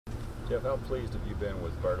Jeff, how pleased have you been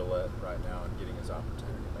with Bertolet right now and getting his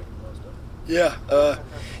opportunity and making the most of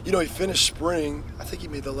it? Yeah, he finished spring. I think he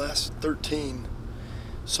made the last 13.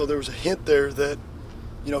 So there was a hint there that,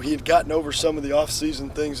 he had gotten over some of the off-season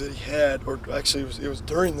things that he had, or actually it was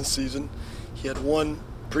during the season. He had one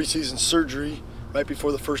preseason surgery right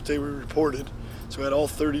before the first day we reported. So he had all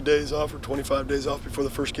 30 days off or 25 days off before the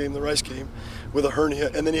first game, the Rice game, with a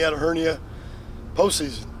hernia. And then he had a hernia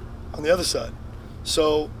postseason on the other side.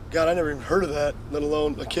 So, God, I never even heard of that, let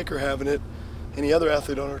alone a kicker having it, any other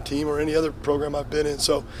athlete on our team or any other program I've been in.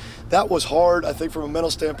 So that was hard, I think, from a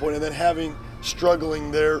mental standpoint. And then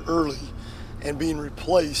struggling there early and being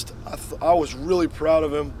replaced, I was really proud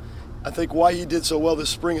of him. I think why he did so well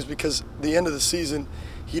this spring is because the end of the season,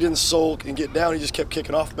 he didn't sulk and get down. He just kept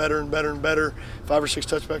kicking off better and better and better. 5 or 6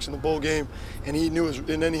 touchbacks in the bowl game, and he knew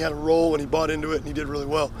and then he had a role and he bought into it and he did really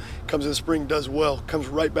well. Comes in the spring, does well, comes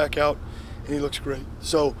right back out, and he looks great.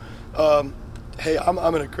 So, hey,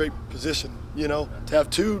 I'm in a great position, to have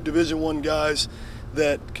 2 Division I guys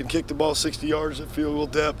that can kick the ball 60 yards at field goal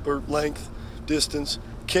depth or length, distance,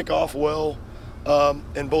 kick off well,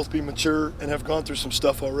 and both be mature and have gone through some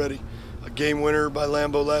stuff already. A game winner by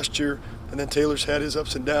Lambeau last year, and then Taylor's had his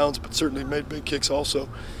ups and downs, but certainly made big kicks also.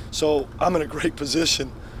 So I'm in a great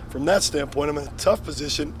position from that standpoint. I'm in a tough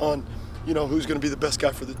position on, who's going to be the best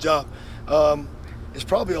guy for the job. It's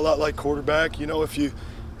probably a lot like quarterback. If you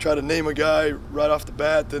try to name a guy right off the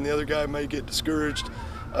bat, then the other guy may get discouraged,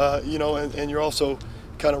 and you're also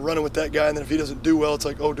kind of running with that guy, and then if he doesn't do well, it's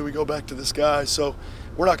like, oh, do we go back to this guy? So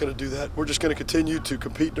we're not going to do that. We're just going to continue to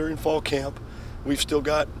compete during fall camp. We've still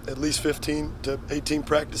got at least 15 to 18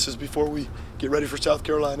 practices before we get ready for South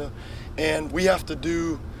Carolina, and we have to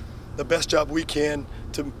do the best job we can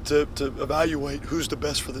to evaluate who's the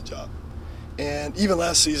best for the job. And even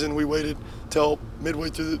last season, we waited till midway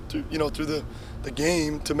through the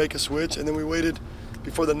game to make a switch, and then we waited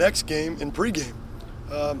before the next game in pregame.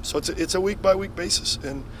 So it's a week-by-week basis.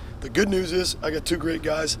 And the good news is I got 2 great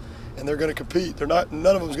guys, and they're going to compete. None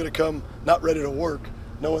of them's going to come not ready to work,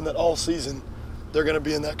 knowing that all season they're going to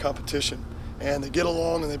be in that competition. And they get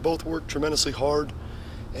along, and they both work tremendously hard.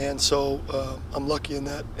 And so I'm lucky in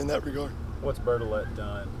that regard. What's Bertolet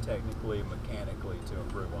done technically, mechanically to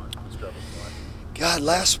improve on struggles in life? God,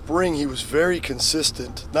 last spring he was very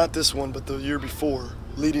consistent. Not this one, but the year before,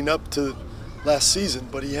 leading up to last season.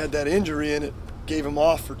 But he had that injury, and it gave him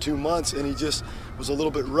off for 2 months, and he just was a little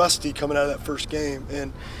bit rusty coming out of that first game.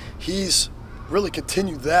 And he's really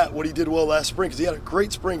continued what he did well last spring, because he had a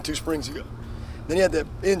great spring 2 springs ago. Then he had that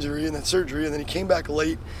injury and that surgery, and then he came back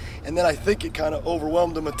late, and then I think it kind of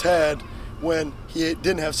overwhelmed him a tad when he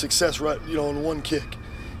didn't have success in one kick.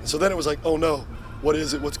 And so then it was like, oh no, what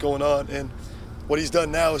is it, what's going on? And what he's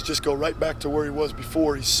done now is just go right back to where he was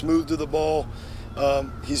before. He's smooth to the ball.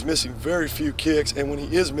 He's missing very few kicks, and when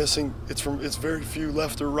he is missing, it's very few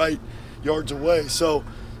left or right yards away. So,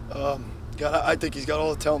 God, I think he's got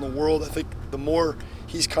all the talent in the world. I think the more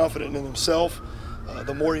he's confident in himself,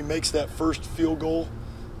 the more he makes that first field goal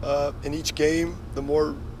in each game, the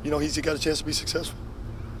more he's got a chance to be successful.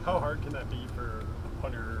 How hard can that be for a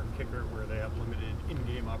punter or kicker where they have limited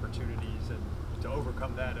in-game opportunities, and to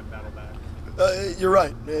overcome that and battle back? You're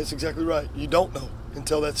right. That's exactly right. You don't know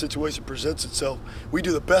until that situation presents itself. We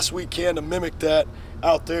do the best we can to mimic that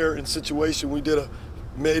out there in situation. We did a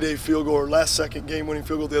Mayday field goal or last-second game-winning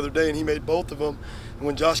field goal the other day, and he made both of them. And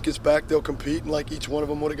when Josh gets back, they'll compete, and like each one of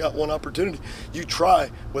them would have got one opportunity. You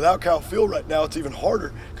try. Without Kyle Field right now, it's even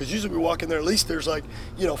harder, because usually we walk in there, at least there's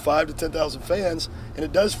 5 to 10,000 fans, and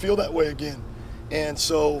it does feel that way again. And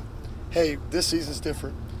so, hey, this season's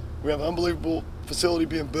different. We have an unbelievable facility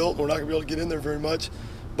being built, and we're not going to be able to get in there very much,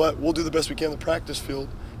 but we'll do the best we can in the practice field.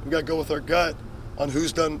 We've got to go with our gut on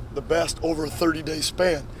who's done the best over a 30-day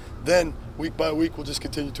span. Then, week by week, we'll just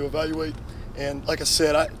continue to evaluate. And like I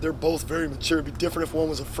said, they're both very mature. It'd be different if one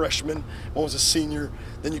was a freshman, one was a senior.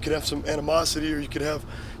 Then you could have some animosity, or you could have,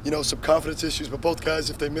 some confidence issues. But both guys,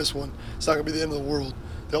 if they miss one, it's not going to be the end of the world.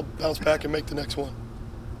 They'll bounce back and make the next one.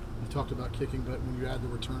 You talked about kicking, but when you add the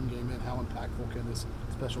return game in, how impactful can this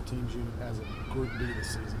special teams unit as a group be this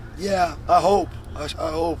season? Yeah, I hope. I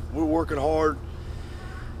hope. We're working hard.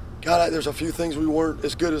 God, there's a few things we weren't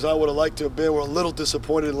as good as I would have liked to have been. We're a little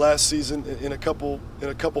disappointed last season in a couple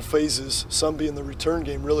phases, some being the return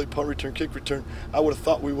game, really, punt return, kick return. I would have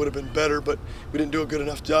thought we would have been better, but we didn't do a good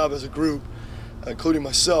enough job as a group, including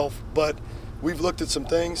myself. But we've looked at some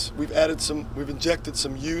things. We've injected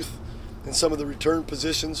some youth in some of the return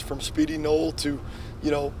positions, from Speedy Knoll to,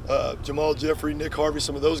 Jamal Jeffrey, Nick Harvey,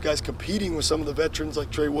 some of those guys competing with some of the veterans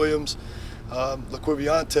like Trey Williams,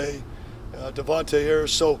 LaQuiviante. Devontae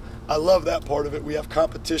Harris. So I love that part of it. We have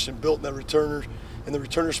competition built in the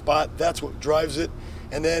returner spot. That's what drives it.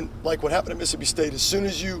 And then, like what happened at Mississippi State, as soon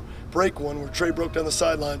as you break one where Trey broke down the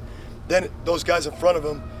sideline, then those guys in front of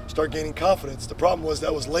him start gaining confidence. The problem was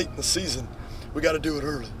that was late in the season. We got to do it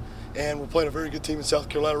early. And we're playing a very good team in South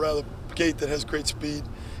Carolina right out of the gate that has great speed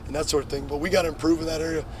and that sort of thing. But we got to improve in that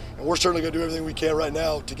area, and we're certainly going to do everything we can right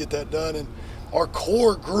now to get that done. And our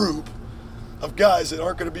core group of guys that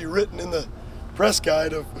aren't going to be written in the press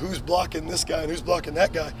guide of who's blocking this guy and who's blocking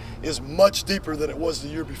that guy is much deeper than it was the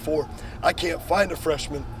year before. I can't find a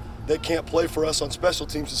freshman that can't play for us on special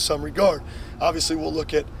teams in some regard. Obviously, we'll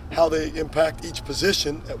look at how they impact each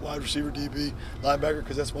position at wide receiver, DB, linebacker,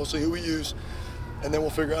 because that's mostly who we use, and then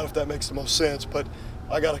we'll figure out if that makes the most sense. But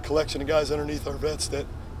I got a collection of guys underneath our vets that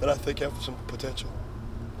I think have some potential.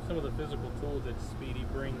 Some of the physical tools that Speedy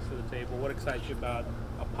brings to the table, what excites you about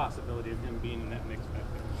a possibility of him being in that mix back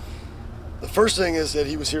there? The first thing is that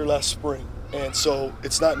he was here last spring, and so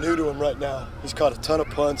it's not new to him right now. He's caught a ton of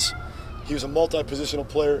punts. He was a multi-positional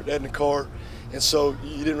player at Edna Carr, and so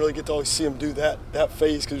you didn't really get to always see him do that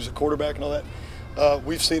phase because he was a quarterback and all that.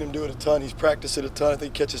 We've seen him do it a ton. He's practiced it a ton. I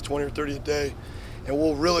think he catches 20 or 30 a day, and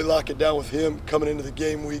we'll really lock it down with him coming into the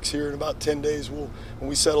game weeks here in about 10 days. When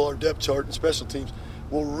we settle our depth chart and special teams,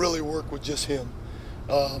 we'll really work with just him.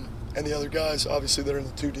 And the other guys, obviously, they're in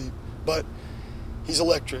the 2 deep. But he's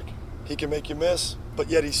electric. He can make you miss, but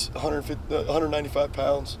yet he's 195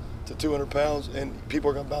 pounds to 200 pounds, and people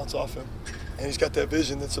are going to bounce off him. And he's got that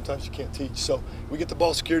vision that sometimes you can't teach. So we get the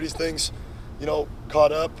ball security things,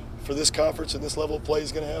 caught up for this conference and this level of play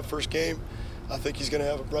he's going to have first game. I think he's going to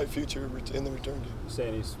have a bright future in the return game. You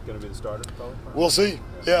saying he's going to be the starter, probably? We'll see.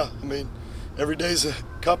 Yeah, I mean, every day's a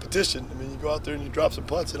competition. I mean, you go out there and you drop some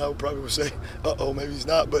punts, and I would probably say, uh-oh, maybe he's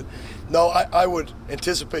not. But no, I would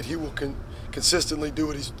anticipate he will consistently do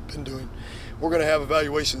what he's been doing. We're going to have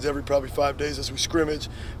evaluations every probably 5 days as we scrimmage.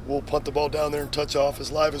 We'll punt the ball down there and touch off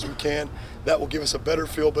as live as we can. That will give us a better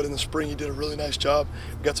feel, but in the spring he did a really nice job.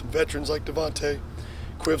 We've got some veterans like Devontae.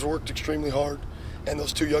 Quiv's worked extremely hard. And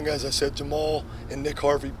those 2 young guys I said, Jamal and Nick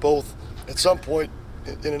Harvey, both at some point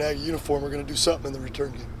in an Aggie uniform are going to do something in the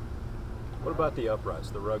return game. What about the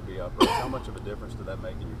uprights, the rugby uprights? How much of a difference did that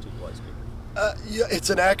make in your two-place kicker? Yeah,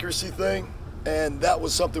 it's an accuracy thing, and that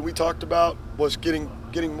was something we talked about, was getting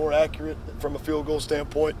more accurate from a field goal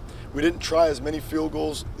standpoint. We didn't try as many field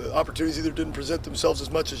goals. The opportunities either didn't present themselves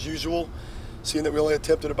as much as usual, seeing that we only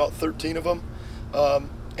attempted about 13 of them,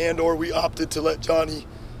 and/or we opted to let Johnny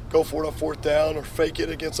go for it on 4th down or fake it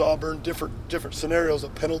against Auburn. Different scenarios, a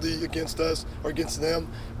penalty against us or against them.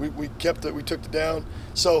 We kept it. We took it down.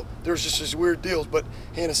 So there's just these weird deals. But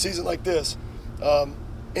in a season like this,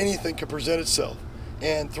 anything could present itself,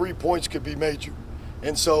 and 3 points could be major.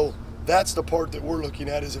 And so that's the part that we're looking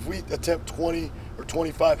at, is if we attempt 20 or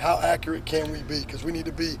 25, how accurate can we be? Because we need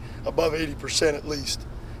to be above 80% at least,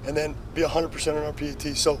 and then be 100% on our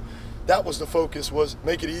PAT. So that was the focus, was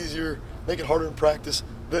make it easier, make it harder in practice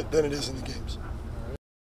than it is in the games.